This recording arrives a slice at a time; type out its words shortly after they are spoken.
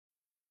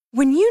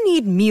When you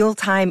need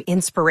mealtime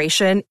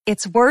inspiration,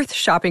 it's worth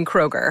shopping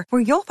Kroger,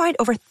 where you'll find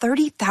over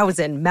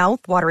 30,000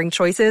 mouth-watering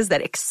choices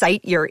that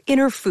excite your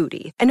inner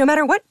foodie. And no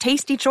matter what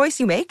tasty choice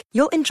you make,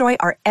 you'll enjoy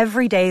our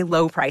everyday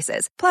low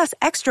prices, plus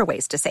extra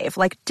ways to save,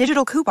 like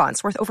digital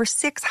coupons worth over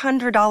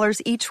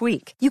 $600 each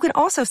week. You can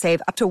also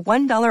save up to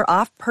 $1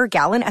 off per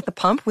gallon at the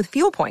pump with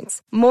fuel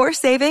points. More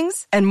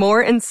savings and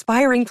more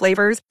inspiring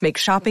flavors make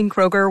shopping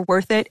Kroger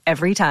worth it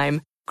every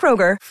time.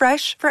 Kroger,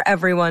 fresh for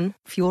everyone.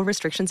 Fuel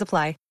restrictions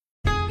apply.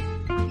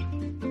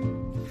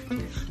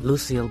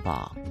 Lucille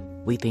Ball.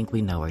 We think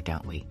we know her,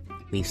 don't we?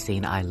 We've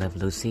seen I Love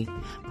Lucy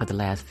for the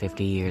last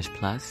 50 years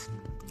plus.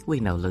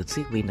 We know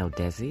Lucy, we know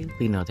Desi,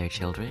 we know their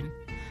children.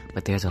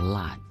 But there's a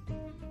lot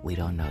we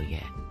don't know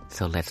yet.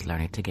 So let's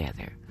learn it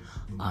together.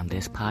 On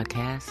this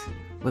podcast,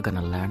 we're going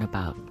to learn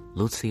about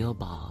Lucille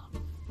Ball.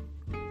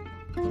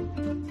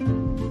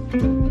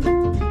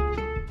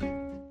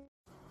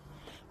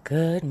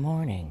 Good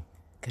morning,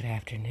 good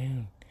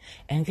afternoon,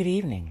 and good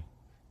evening.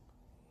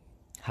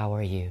 How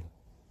are you?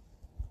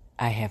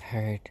 I have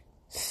heard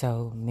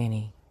so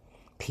many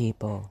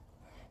people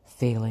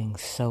feeling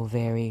so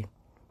very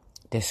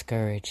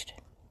discouraged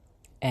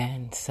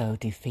and so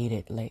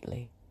defeated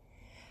lately.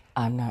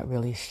 I'm not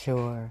really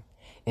sure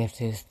if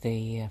it's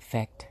the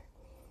effect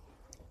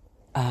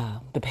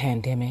of the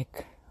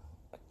pandemic,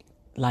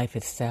 life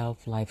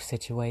itself, life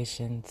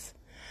situations.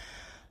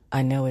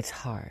 I know it's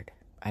hard.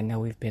 I know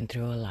we've been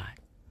through a lot,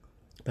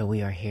 but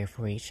we are here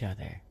for each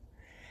other.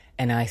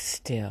 And I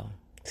still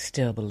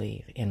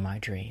believe in my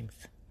dreams.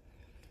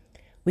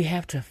 We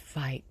have to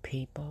fight,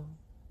 people.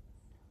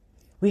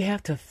 We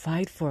have to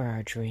fight for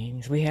our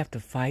dreams. We have to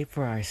fight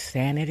for our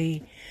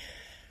sanity,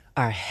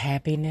 our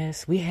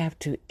happiness. We have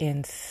to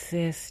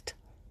insist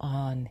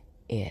on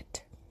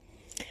it.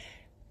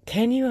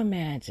 Can you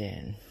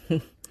imagine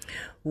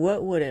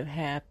what would have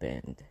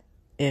happened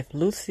if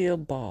Lucille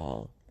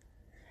Ball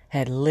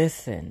had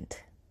listened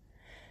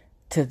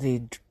to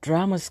the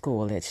drama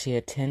school that she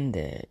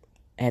attended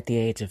at the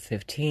age of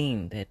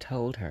 15 that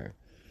told her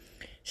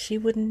she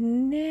would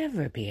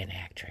never be an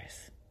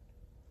actress?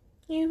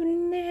 You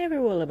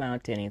never will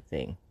amount to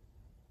anything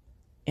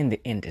in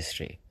the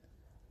industry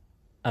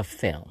of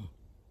film.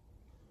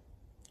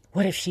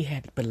 What if she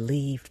had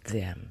believed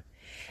them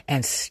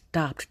and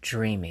stopped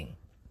dreaming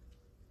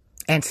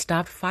and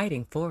stopped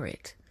fighting for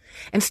it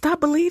and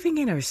stopped believing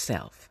in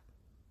herself?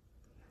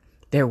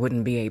 There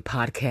wouldn't be a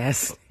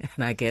podcast,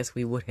 and I guess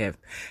we would have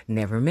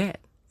never met,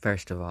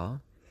 first of all.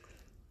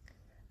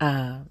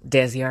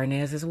 Desi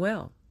Arnaz as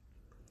well.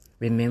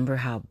 Remember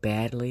how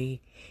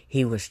badly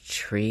he was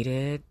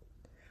treated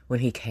when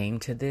he came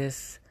to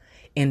this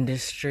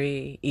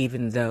industry,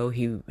 even though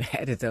he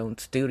had his own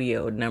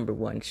studio,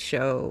 #1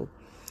 show,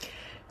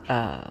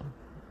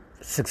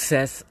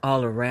 success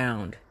all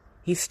around.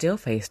 He still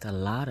faced a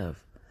lot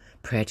of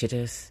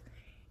prejudice,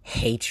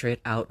 hatred,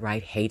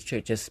 outright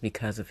hatred, just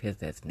because of his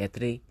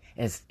ethnicity.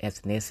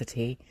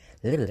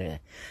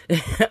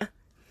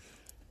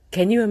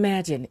 Can you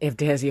imagine if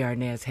Desi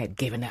Arnaz had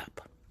given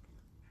up?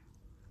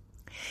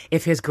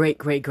 If his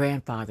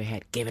great-great-grandfather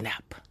had given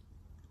up?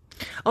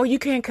 Oh, you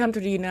can't come to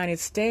the United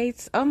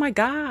States? Oh, my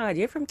God,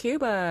 you're from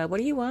Cuba. What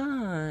do you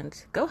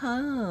want? Go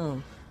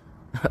home.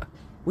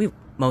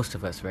 Most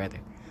of us, rather,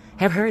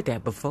 have heard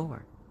that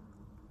before.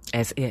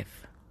 As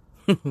if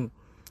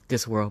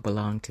this world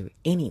belonged to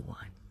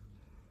anyone.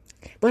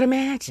 But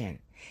imagine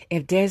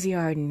if Desi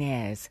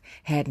Arnaz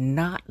had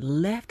not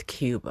left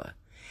Cuba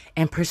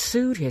and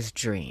pursued his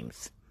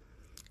dreams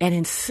and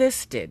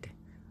insisted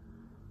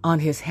on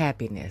his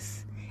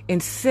happiness,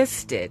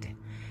 insisted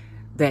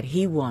that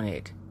he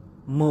wanted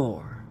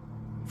more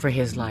for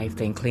his life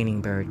than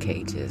cleaning bird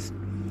cages.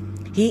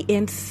 He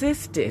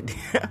insisted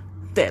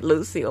that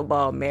Lucille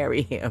Ball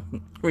marry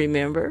him.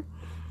 Remember?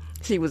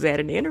 She was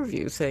at an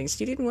interview saying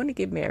she didn't want to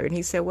get married. And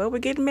he said, well, we're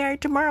getting married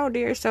tomorrow,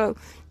 dear, so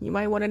you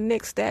might want to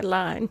nix that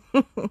line.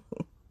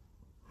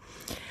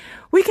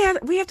 We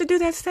have to do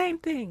that same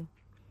thing.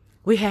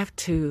 We have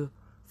to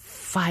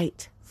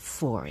fight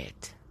for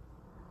it.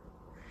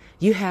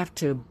 You have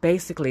to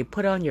basically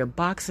put on your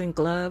boxing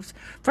gloves.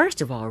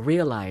 First of all,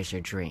 realize your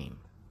dream.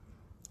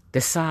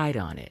 Decide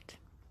on it.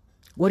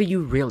 What do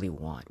you really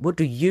want? What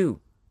do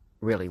you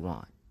really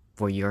want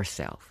for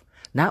yourself?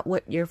 Not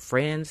what your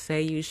friends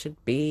say you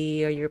should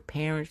be or your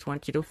parents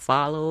want you to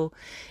follow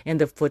in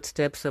the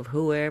footsteps of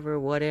whoever,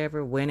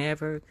 whatever,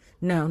 whenever.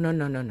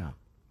 No.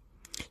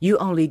 You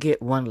only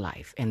get one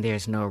life, and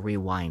there's no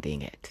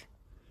rewinding it.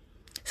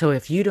 So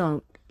if you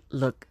don't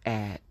look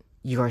at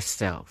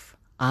yourself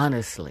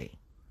honestly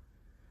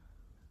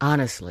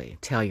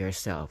tell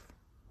yourself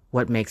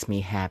what makes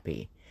me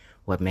happy,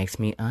 what makes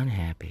me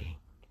unhappy,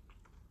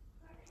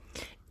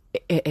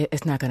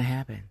 it's not going to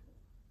happen.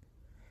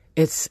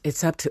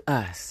 It's up to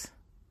us.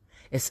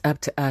 It's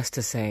up to us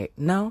to say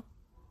no,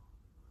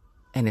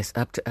 and it's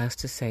up to us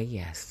to say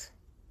yes.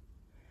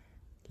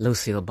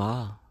 Lucille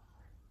Ball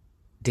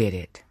did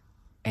it,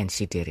 and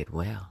she did it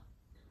well.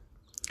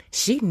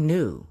 She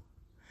knew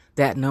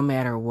that no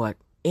matter what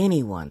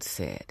anyone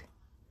said,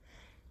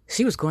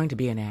 she was going to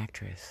be an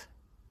actress.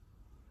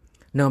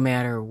 No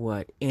matter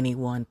what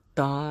anyone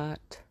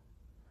thought,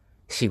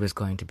 she was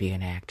going to be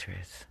an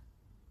actress.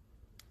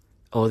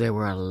 Oh, there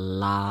were a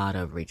lot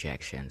of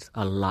rejections,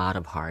 a lot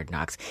of hard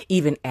knocks,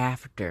 even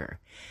after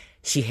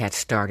she had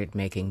started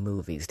making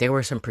movies. There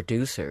were some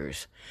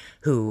producers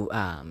who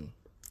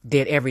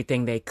did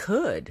everything they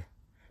could,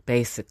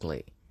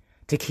 basically,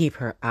 to keep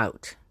her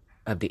out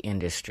of the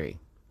industry.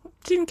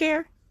 She didn't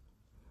care.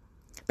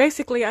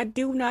 Basically, I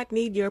do not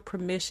need your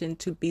permission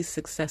to be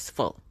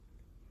successful.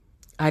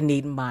 I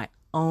need my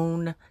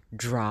own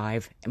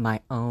drive,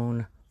 my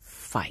own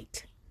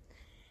fight.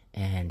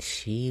 And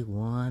she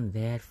won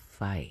that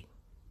fight.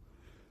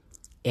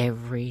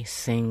 Every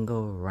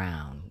single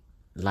round.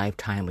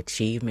 Lifetime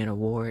Achievement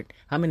Award.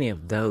 How many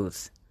of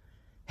those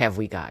have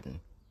we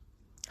gotten?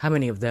 How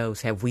many of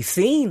those have we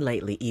seen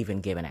lately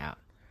even given out?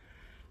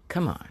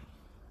 Come on.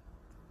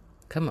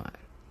 Come on.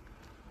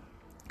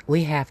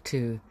 We have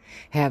to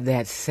have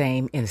that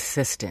same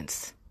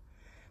insistence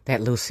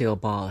that Lucille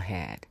Ball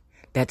had.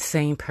 That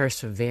same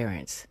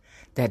perseverance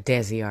that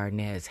Desi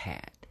Arnaz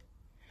had.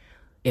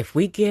 If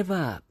we give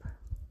up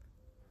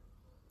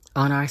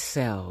on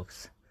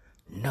ourselves,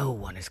 no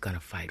one is going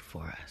to fight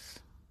for us.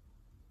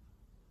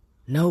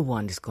 No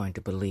one is going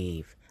to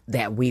believe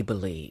that we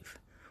believe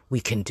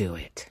we can do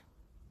it.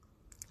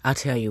 I'll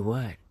tell you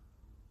what,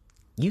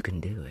 you can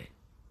do it.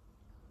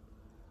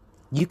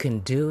 You can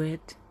do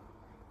it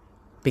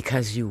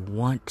because you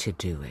want to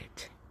do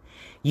it.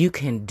 You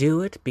can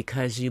do it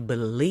because you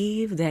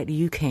believe that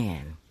you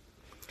can.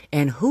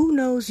 And who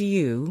knows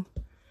you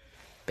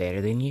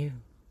better than you?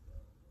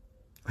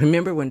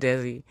 Remember when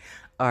Desi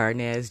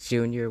Arnaz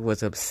Jr.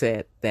 was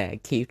upset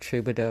that Keith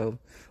Troubadour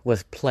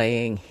was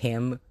playing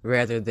him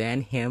rather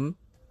than him?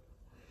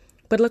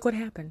 But look what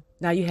happened.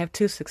 Now you have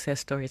two success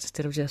stories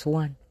instead of just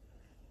one.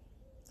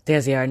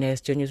 Desi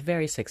Arnaz Jr. is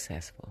very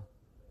successful.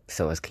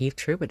 So is Keith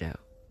Troubadour.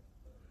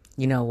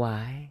 You know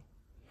why?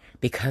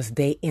 Because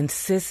they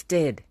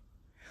insisted.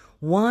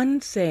 One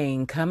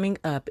thing coming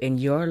up in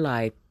your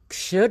life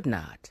should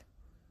not.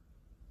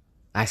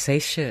 I say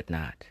should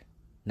not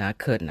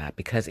could not,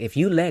 because if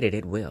you let it,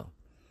 it will.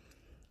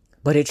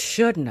 But it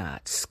should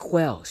not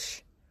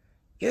squelch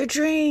your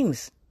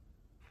dreams.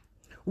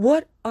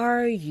 What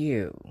are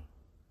you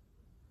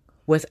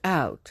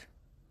without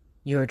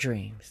your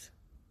dreams?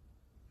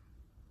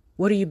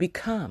 What do you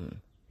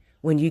become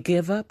when you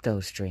give up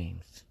those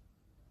dreams?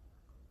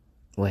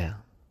 Well,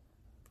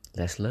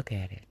 let's look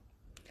at it.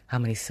 How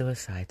many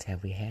suicides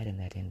have we had in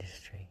that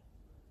industry?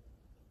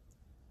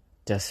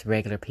 Just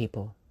regular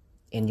people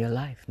in your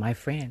life. My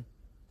friend,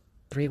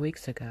 3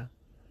 weeks ago,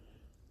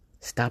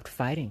 stopped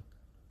fighting,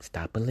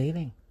 stopped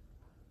believing.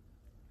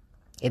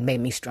 It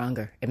made me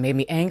stronger. It made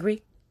me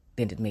angry,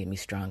 then it made me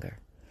stronger.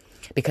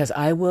 Because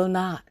I will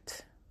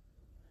not,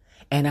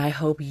 and I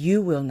hope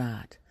you will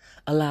not,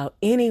 allow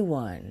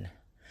anyone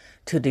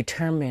to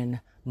determine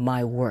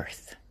my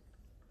worth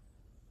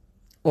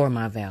or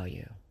my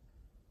value.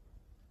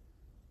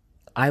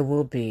 I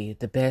will be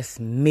the best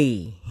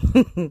me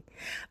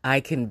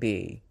I can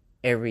be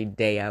every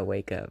day I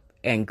wake up,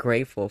 and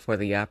grateful for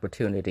the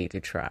opportunity to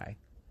try.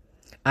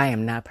 I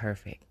am not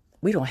perfect.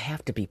 We don't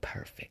have to be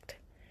perfect.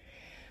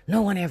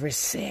 No one ever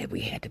said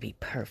we had to be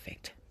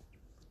perfect.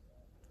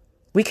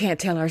 We can't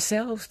tell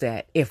ourselves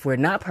that if we're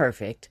not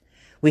perfect,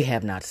 we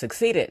have not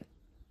succeeded.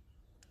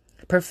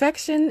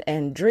 Perfection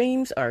and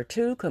dreams are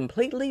two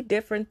completely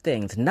different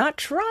things. Not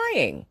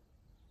trying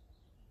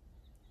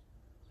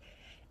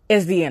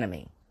is the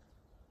enemy.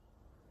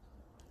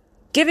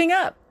 Giving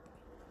up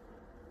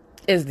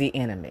is the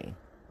enemy.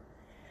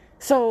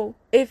 So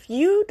if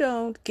you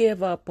don't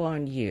give up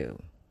on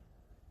you,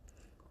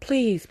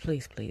 please,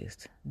 please,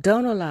 please,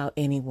 don't allow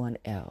anyone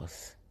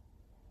else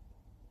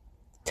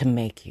to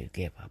make you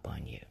give up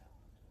on you.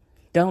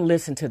 Don't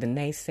listen to the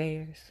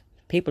naysayers.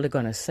 People are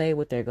going to say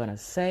what they're going to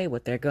say,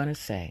 what they're going to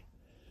say.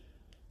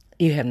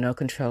 You have no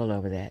control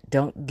over that.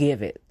 Don't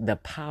give it the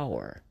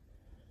power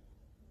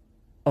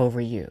over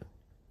you.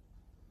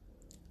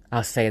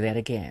 I'll say that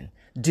again.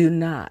 Do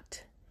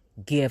not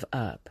give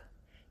up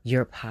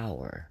your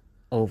power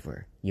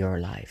over your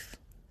life.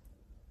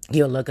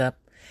 You'll look up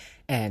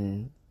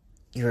and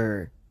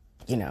you're,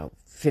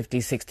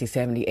 50, 60,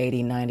 70,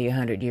 80, 90,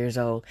 100 years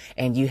old,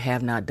 and you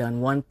have not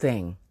done one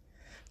thing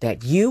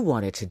that you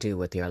wanted to do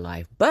with your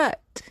life,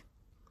 but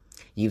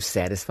you've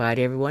satisfied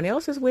everyone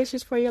else's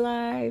wishes for your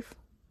life,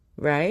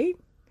 right?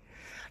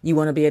 You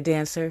want to be a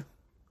dancer?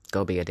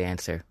 Go be a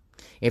dancer.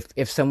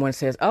 If someone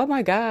says, oh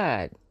my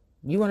God,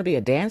 you want to be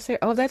a dancer?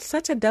 Oh, that's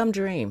such a dumb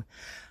dream.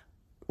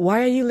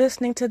 Why are you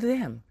listening to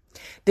them?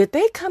 Did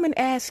they come and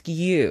ask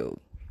you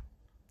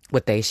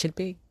what they should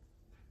be?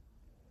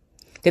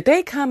 Did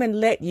they come and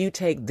let you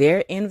take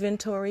their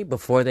inventory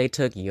before they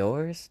took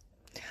yours?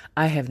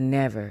 I have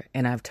never,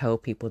 and I've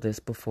told people this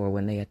before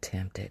when they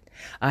attempted,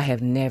 I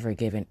have never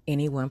given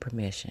anyone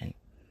permission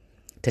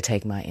to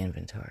take my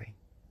inventory.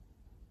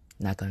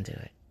 Not going to do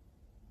it.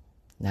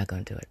 Not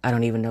going to do it. I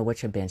don't even know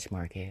what your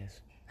benchmark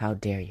is. How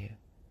dare you?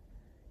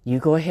 You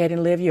go ahead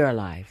and live your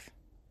life,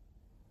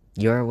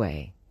 your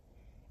way,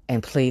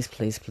 And please,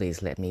 please,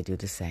 please let me do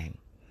the same.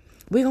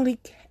 We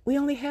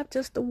only have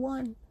just the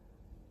one.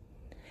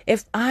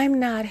 If I'm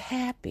not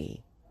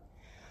happy,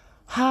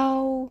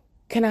 how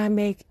can I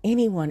make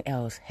anyone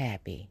else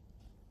happy?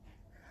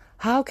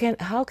 How can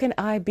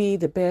I be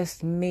the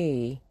best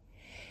me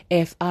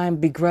if I'm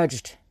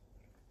begrudged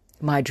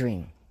my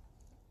dream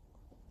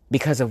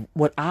because of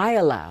what I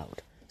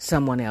allowed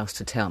someone else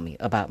to tell me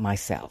about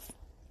myself?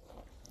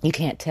 You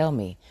can't tell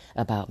me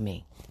about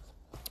me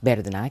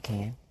better than I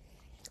can.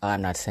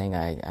 I'm not saying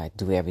I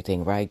do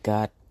everything right.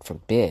 God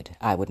forbid.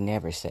 I would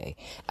never say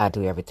I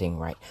do everything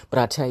right. But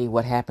I'll tell you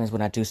what happens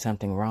when I do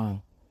something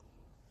wrong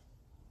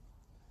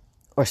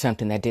or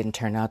something that didn't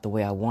turn out the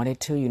way I wanted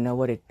to. You know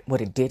what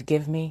it did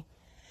give me?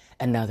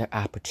 Another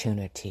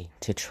opportunity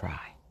to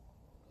try.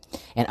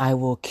 And I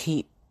will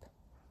keep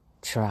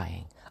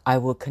trying. I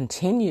will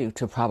continue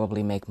to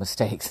probably make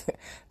mistakes.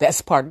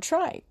 That's part of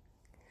trying.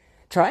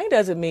 Trying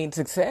doesn't mean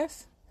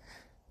success.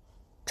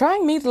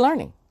 Trying means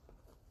learning.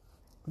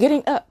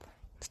 Getting up.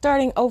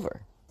 Starting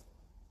over.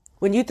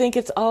 When you think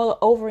it's all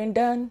over and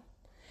done,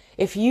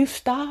 if you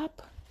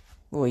stop,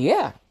 well,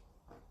 yeah,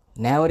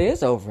 now it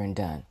is over and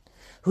done.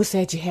 Who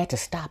said you had to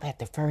stop at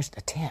the first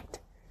attempt?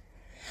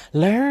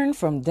 Learn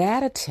from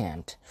that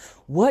attempt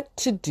what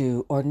to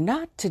do or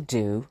not to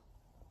do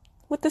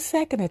with the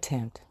second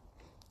attempt.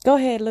 Go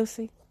ahead,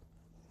 Lucy.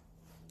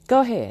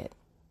 Go ahead.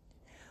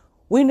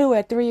 We knew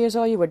at 3 years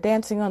old you were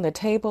dancing on the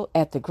table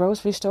at the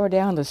grocery store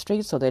down the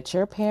street so that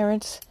your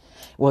parents,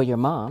 well, your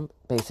mom,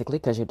 basically,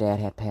 because your dad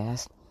had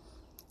passed,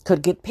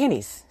 could get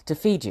pennies to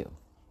feed you.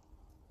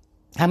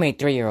 How many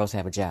 3-year-olds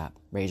have a job?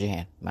 Raise your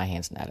hand. My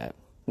hand's not up.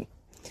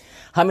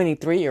 How many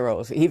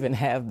 3-year-olds even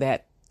have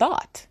that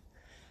thought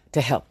to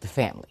help the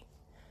family,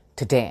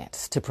 to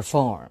dance, to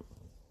perform,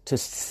 to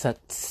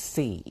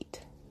succeed?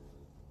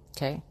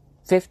 Okay?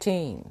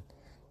 15,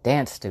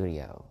 dance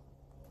studio,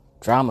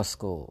 drama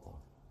school,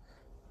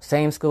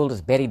 same school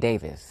as Betty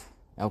Davis.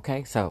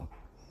 Okay? So,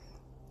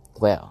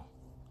 well,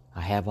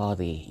 I have all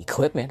the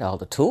equipment, all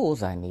the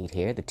tools I need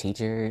here, the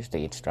teachers,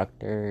 the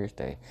instructors,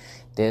 the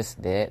this,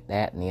 that,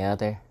 and the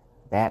other,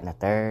 that and the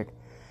third.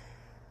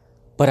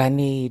 But I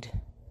need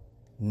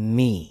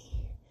me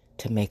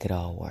to make it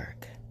all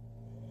work.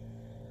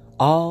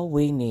 All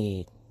we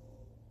need,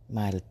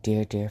 my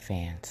dear, dear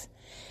fans,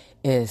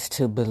 is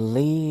to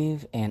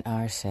believe in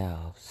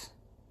ourselves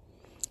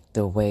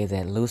the way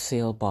that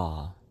Lucille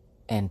Ball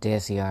and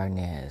Desi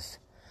Arnaz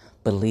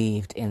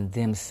believed in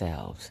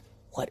themselves.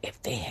 What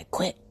if they had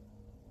quit?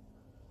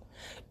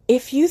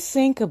 If you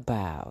think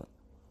about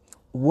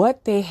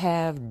what they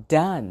have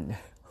done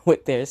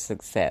with their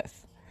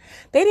success,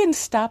 they didn't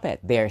stop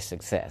at their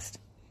success,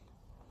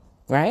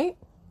 right?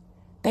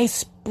 They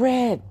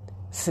spread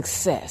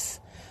success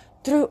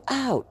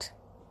throughout.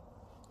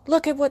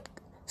 Look at what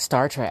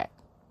Star Trek.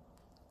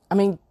 I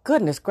mean,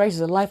 goodness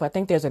gracious of life, I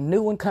think there's a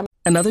new one coming.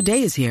 Another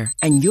day is here,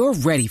 and you're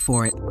ready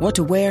for it. What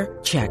to wear?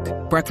 Check.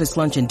 Breakfast,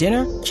 lunch, and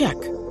dinner? Check.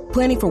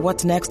 Planning for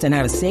what's next and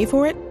how to save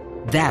for it?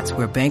 That's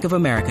where Bank of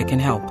America can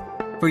help.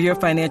 For your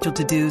financial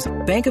to-dos,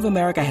 Bank of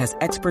America has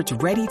experts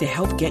ready to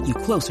help get you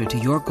closer to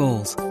your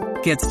goals.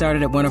 Get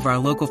started at one of our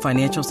local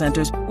financial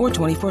centers or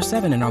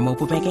 24/7 in our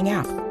mobile banking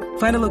app.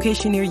 Find a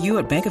location near you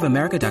at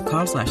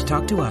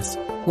bankofamerica.com/talktous.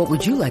 What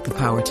would you like the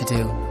power to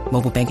do?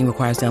 Mobile banking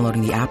requires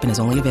downloading the app and is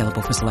only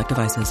available for select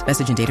devices.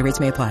 Message and data rates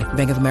may apply.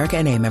 Bank of America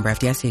N.A., member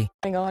FDIC.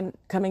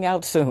 Coming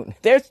out soon.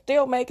 They're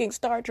still making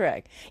Star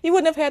Trek. You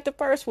wouldn't have had the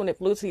first one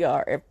if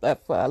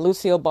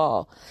Lucille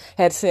Ball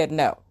had said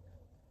no.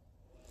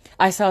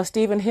 I saw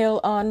Stephen Hill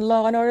on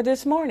Law and Order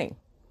this morning.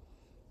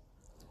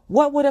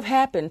 What would have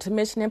happened to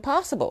Mission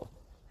Impossible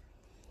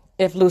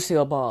if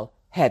Lucille Ball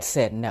had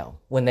said no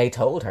when they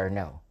told her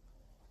no?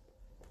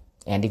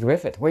 Andy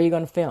Griffith, where are you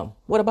going to film?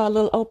 What about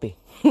Little Opie?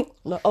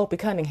 Little Opie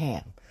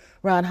Cunningham,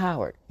 Ron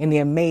Howard, and the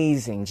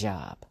amazing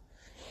job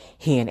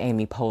he and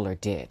Amy Poehler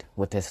did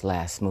with this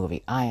last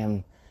movie. I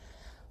am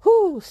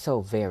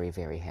so very,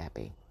 very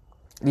happy.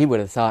 You would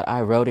have thought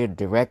I wrote it,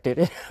 directed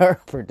it,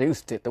 or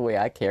produced it the way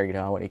I carried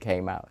on when it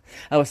came out.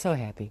 I was so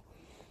happy.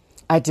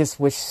 I just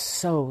wish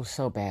so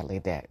badly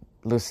that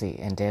Lucy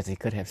and Desi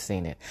could have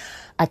seen it.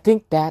 I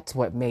think that's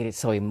what made it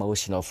so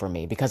emotional for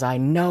me, because I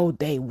know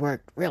they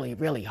worked really,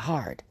 really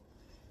hard.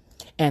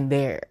 And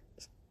their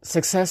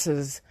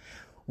successes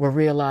were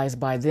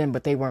realized by them,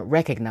 but they weren't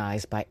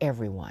recognized by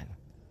everyone.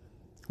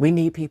 We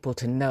need people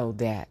to know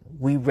that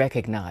we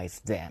recognize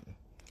them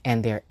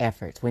and their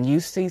efforts. When you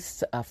see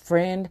a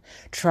friend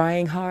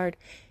trying hard,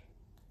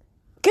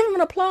 give them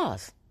an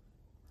applause.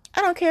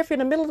 I don't care if you're in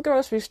the middle of the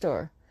grocery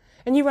store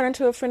and you run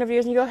into a friend of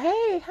yours and you go,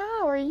 "Hey,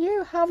 how are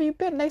you? How have you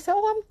been?" And they say,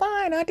 "Oh, I'm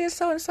fine. I did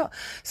so and so."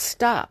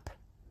 Stop.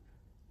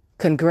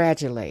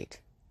 Congratulate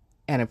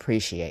and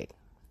appreciate.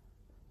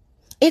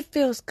 It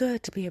feels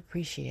good to be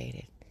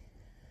appreciated.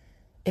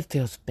 It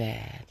feels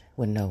bad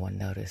when no one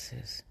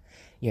notices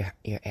your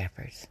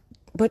efforts.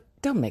 But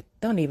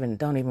don't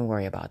even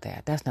worry about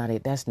that. That's not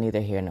it. That's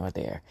neither here nor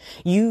there.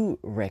 You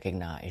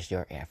recognize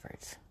your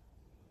efforts.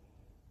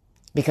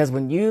 Because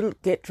when you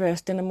get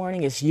dressed in the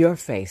morning, it's your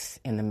face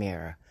in the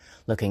mirror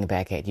looking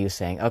back at you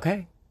saying,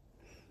 okay,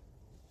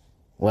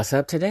 what's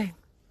up today?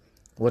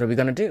 What are we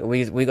going to do?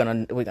 We're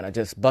gonna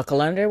just buckle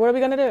under? What are we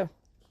going to do?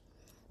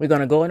 We're going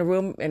to go in the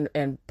room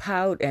and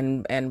pout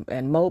and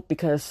mope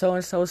because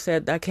so-and-so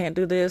said I can't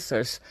do this,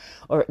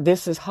 or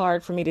this is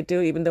hard for me to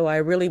do, even though I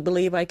really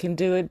believe I can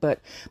do it.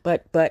 But.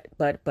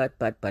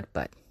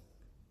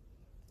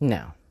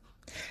 No.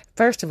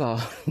 First of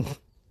all,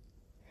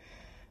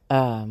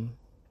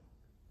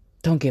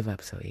 don't give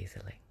up so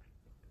easily.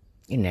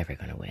 You're never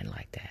going to win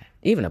like that.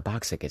 Even a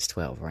boxer gets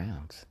 12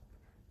 rounds.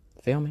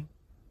 Feel me?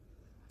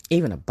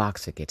 Even a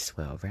boxer gets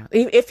 12 rounds.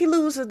 If he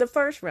loses the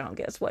first round,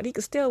 guess what? He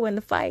can still win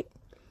the fight.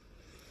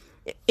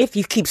 If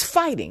he keeps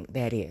fighting,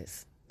 that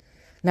is.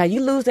 Now,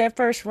 you lose that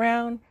first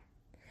round,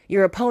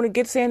 your opponent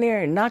gets in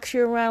there and knocks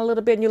you around a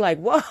little bit, and you're like,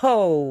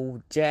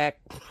 whoa, Jack.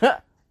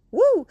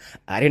 Woo,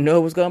 I didn't know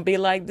it was going to be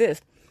like this.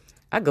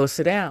 I go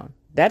sit down.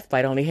 That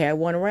fight only had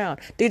one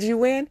round. Did you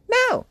win?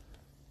 No.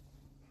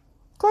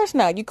 Of course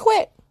not. You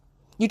quit.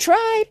 You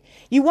tried.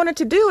 You wanted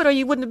to do it, or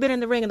you wouldn't have been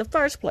in the ring in the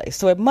first place.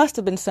 So it must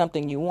have been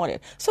something you wanted.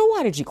 So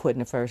why did you quit in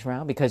the first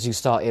round? Because you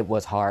saw it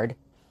was hard.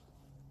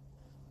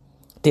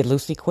 Did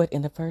Lucy quit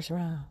in the first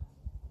round?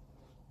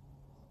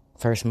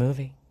 First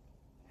movie?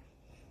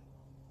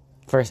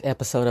 First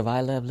episode of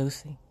I Love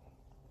Lucy?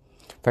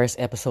 First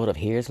episode of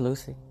Here's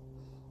Lucy?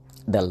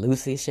 The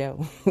Lucy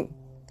Show?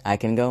 I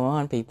can go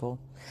on, people.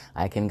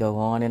 I can go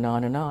on and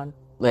on and on.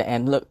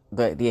 And look,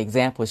 the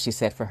example she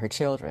set for her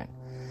children.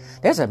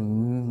 There's a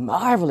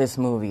marvelous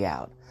movie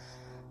out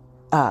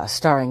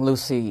starring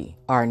Lucy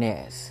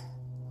Arnaz.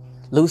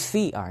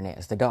 Lucy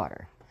Arnaz, the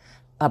daughter,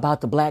 about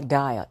the Black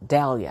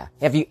Dahlia.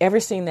 Have you ever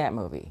seen that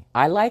movie?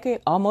 I like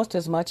it almost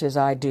as much as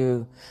I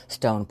do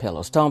Stone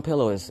Pillow. Stone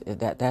Pillow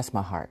that's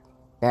my heart.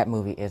 That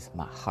movie is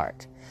my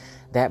heart.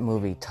 That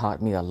movie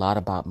taught me a lot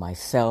about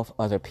myself,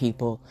 other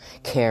people,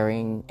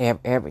 caring,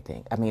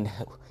 everything. I mean,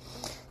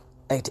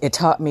 it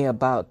taught me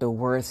about the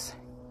worth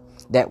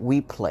that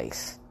we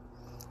place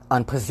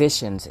on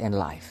positions in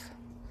life.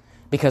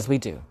 Because we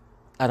do.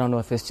 I don't know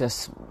if it's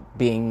just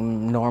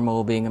being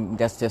normal,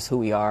 that's just who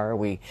we are.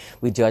 We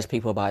judge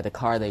people by the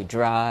car they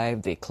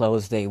drive, the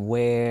clothes they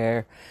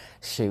wear,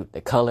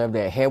 the color of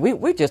their hair.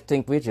 We just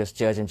think we're just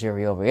judge and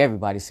jury over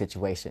everybody's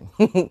situation,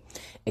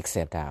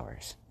 except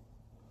ours.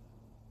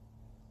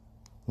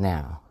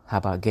 Now, how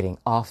about getting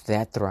off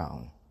that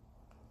throne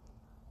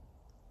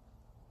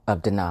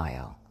of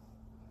denial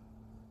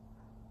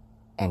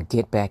and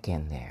get back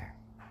in there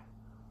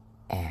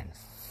and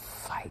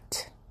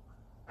fight.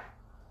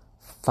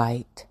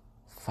 Fight,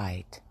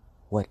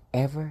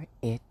 whatever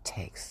it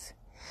takes.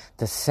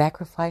 The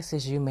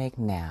sacrifices you make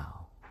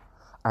now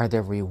are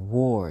the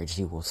rewards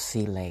you will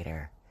see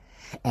later.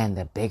 And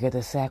the bigger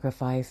the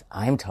sacrifice,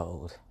 I'm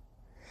told,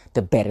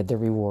 the better the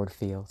reward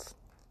feels.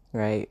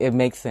 Right? It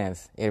makes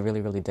sense. It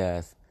really, really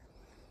does.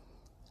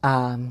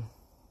 I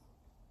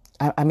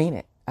mean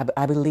it.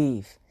 I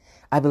believe.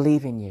 I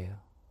believe in you.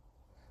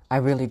 I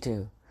really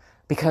do.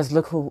 Because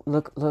look who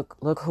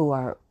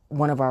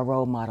one of our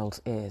role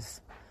models is.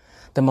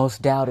 The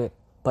most doubted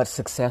but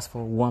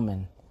successful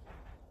woman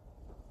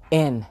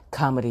in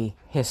comedy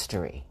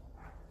history.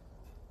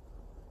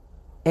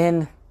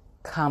 In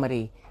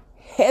comedy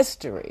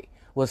history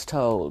was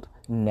told,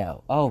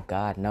 no. Oh,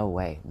 God, no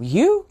way.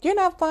 You're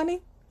not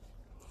funny.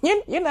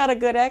 You're not a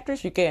good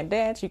actress. You can't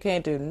dance. You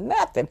can't do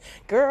nothing.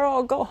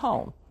 Girl, go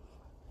home.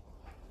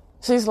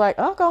 She's like,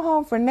 I'll go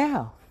home for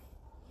now.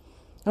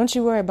 Don't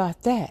you worry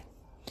about that.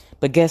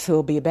 But guess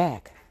who'll be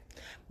back?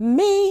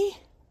 Me.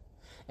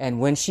 And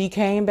when she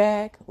came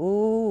back,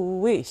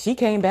 she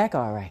came back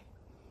all right.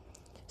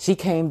 She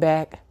came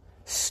back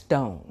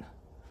stone,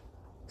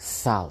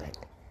 solid,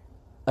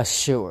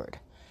 assured,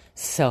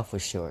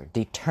 self-assured,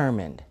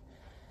 determined,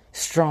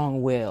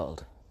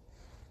 strong-willed,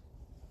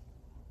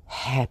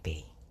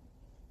 happy.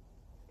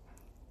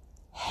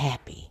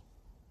 Happy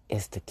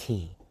is the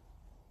key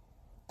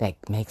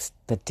that makes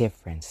the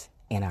difference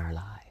in our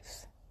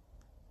lives.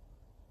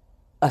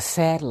 A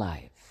sad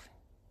life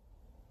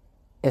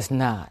is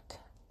not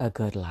a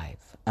good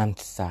life. I'm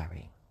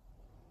sorry.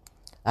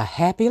 A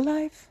happy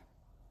life,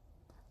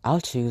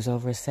 I'll choose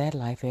over a sad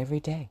life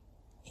every day.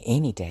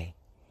 Any day.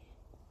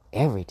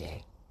 Every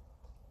day.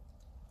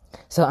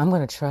 So I'm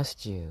going to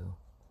trust you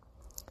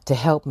to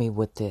help me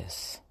with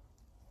this.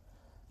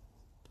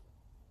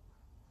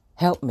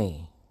 Help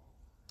me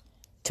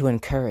to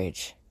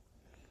encourage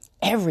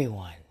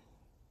everyone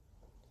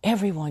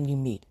you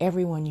meet,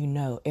 everyone you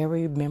know,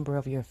 every member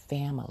of your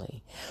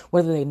family,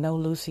 whether they know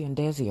Lucy and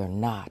Desi or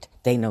not,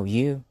 they know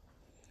you.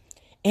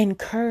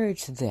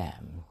 Encourage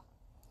them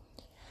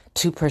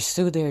to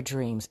pursue their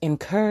dreams.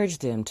 Encourage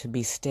them to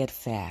be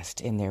steadfast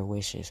in their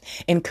wishes.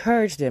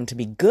 Encourage them to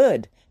be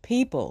good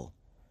people.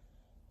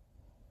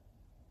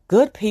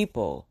 Good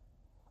people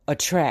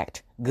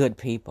attract good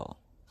people.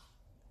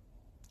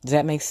 Does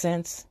that make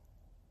sense?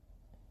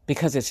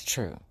 Because it's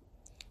true.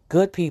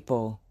 Good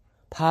people,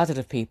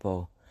 positive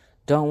people,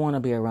 don't want to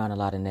be around a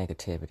lot of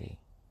negativity.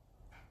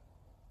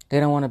 They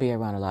don't want to be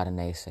around a lot of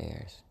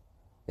naysayers.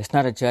 It's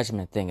not a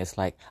judgment thing. It's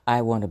like,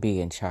 I want to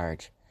be in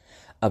charge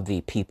of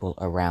the people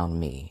around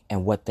me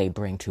and what they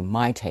bring to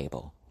my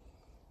table.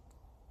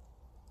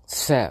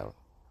 So,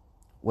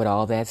 with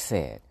all that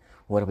said,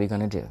 what are we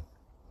going to do?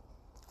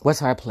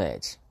 What's our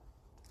pledge?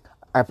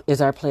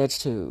 Is our pledge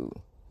to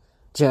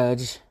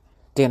judge,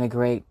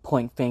 denigrate,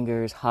 point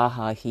fingers, ha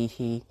ha, he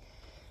he,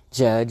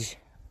 judge,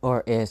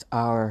 or is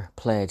our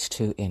pledge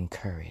to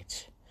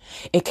encourage?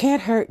 It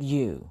can't hurt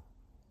you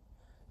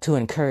to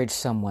encourage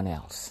someone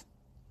else.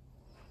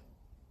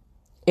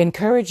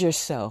 Encourage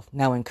yourself,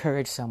 now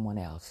encourage someone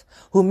else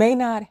who may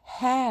not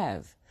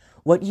have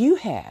what you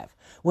have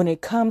when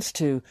it comes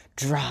to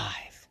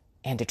drive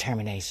and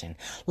determination.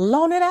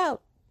 Loan it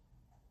out.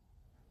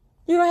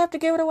 You don't have to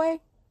give it away.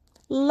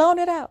 Loan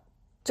it out.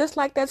 Just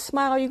like that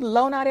smile you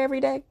loan out every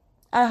day.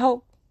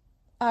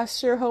 I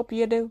sure hope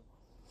you do.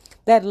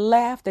 That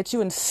laugh that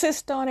you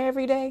insist on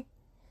every day.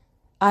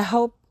 I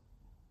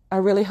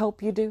really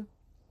hope you do.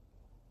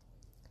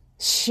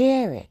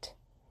 Share it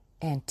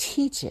and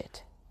teach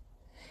it.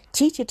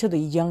 Teach it to the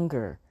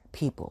younger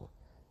people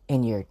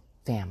in your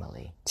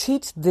family.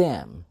 Teach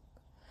them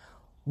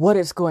what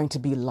it's going to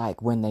be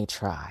like when they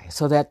try,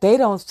 so that they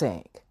don't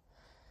think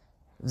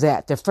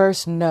that the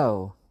first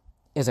no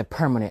is a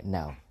permanent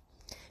no.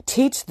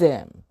 Teach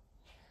them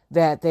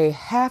that they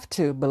have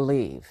to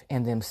believe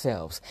in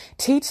themselves.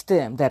 Teach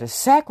them that a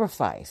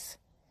sacrifice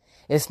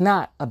is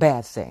not a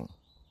bad thing.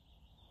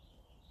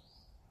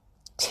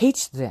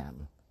 Teach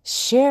them,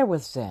 share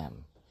with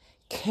them,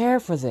 care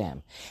for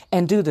them,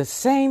 and do the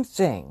same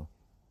thing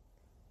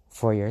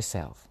for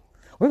yourself.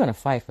 We're going to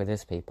fight for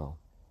this, people.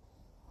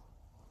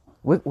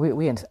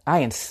 I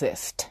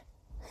insist.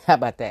 How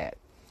about that?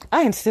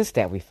 I insist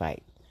that we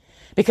fight.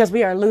 Because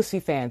we are Lucy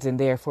fans, and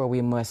therefore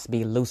we must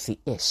be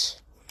Lucy-ish.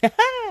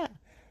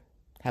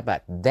 How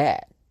about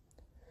that?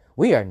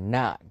 We are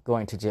not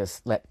going to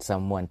just let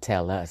someone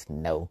tell us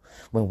no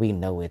when we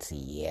know it's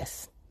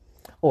yes.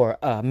 Or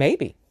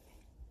maybe.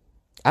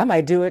 I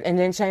might do it and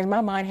then change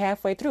my mind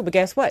halfway through. But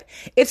guess what?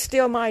 It's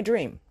still my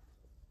dream.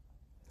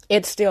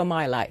 It's still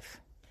my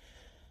life.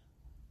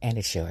 And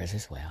it's yours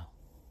as well.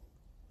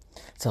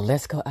 So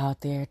let's go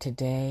out there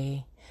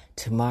today,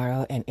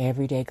 tomorrow, and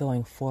every day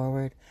going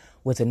forward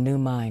with a new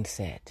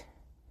mindset.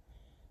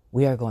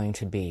 We are going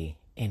to be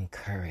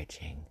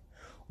encouraging.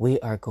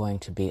 We are going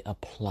to be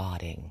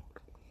applauding.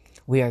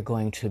 We are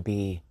going to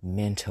be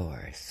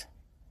mentors.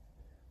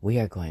 We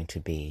are going to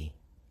be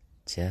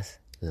just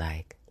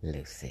like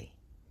Lucy.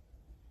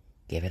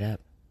 Give it up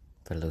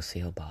for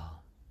Lucille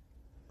Ball.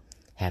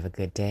 Have a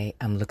good day.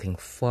 I'm looking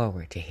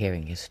forward to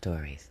hearing your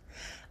stories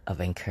of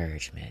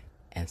encouragement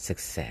and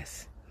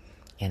success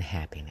and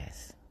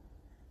happiness.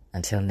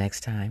 Until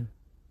next time,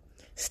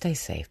 stay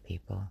safe,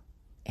 people,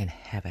 and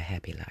have a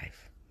happy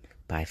life.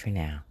 Bye for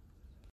now.